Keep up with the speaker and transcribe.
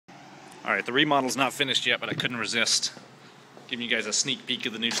Alright, the remodel's not finished yet, but I couldn't resist giving you guys a sneak peek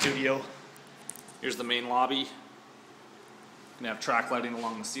of the new studio. Here's the main lobby. Gonna have track lighting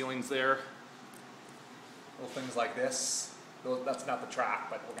along the ceilings there. Little things like this. That's not the track,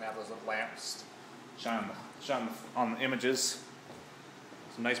 but we're gonna have those little lamps shine on the images.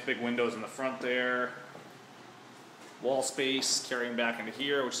 Some nice big windows in the front there. Wall space carrying back into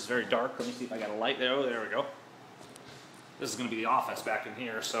here, which is very dark. Let me see if I got a light there. Oh, there we go. This is going to be the office back in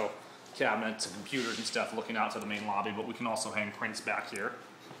here, so cabinets and computers and stuff looking out to the main lobby, but we can also hang prints back here.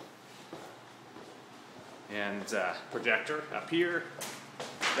 And projector up here,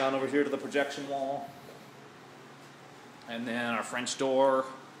 down over here to the projection wall. And then our French door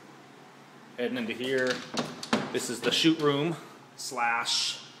heading into here. This is the shoot room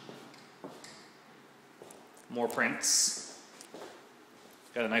slash more prints.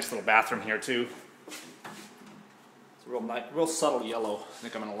 Got a nice little bathroom here too. It's a real subtle yellow. I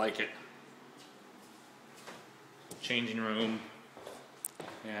think I'm gonna like it. Changing room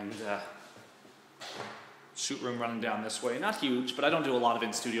and shoot room running down this way. Not huge, but I don't do a lot of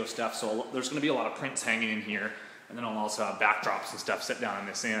in-studio stuff, so there's gonna be a lot of prints hanging in here. And then I'll also have backdrops and stuff set down on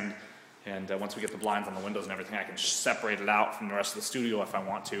this end. And once we get the blinds on the windows and everything, I can separate it out from the rest of the studio if I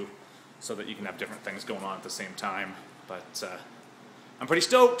want to, so that you can have different things going on at the same time. But I'm pretty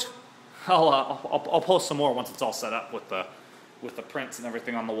stoked. I'll post some more once it's all set up with the prints and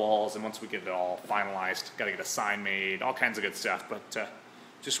everything on the walls, and once we get it all finalized. Got to get a sign made, all kinds of good stuff. But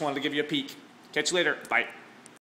just wanted to give you a peek. Catch you later. Bye.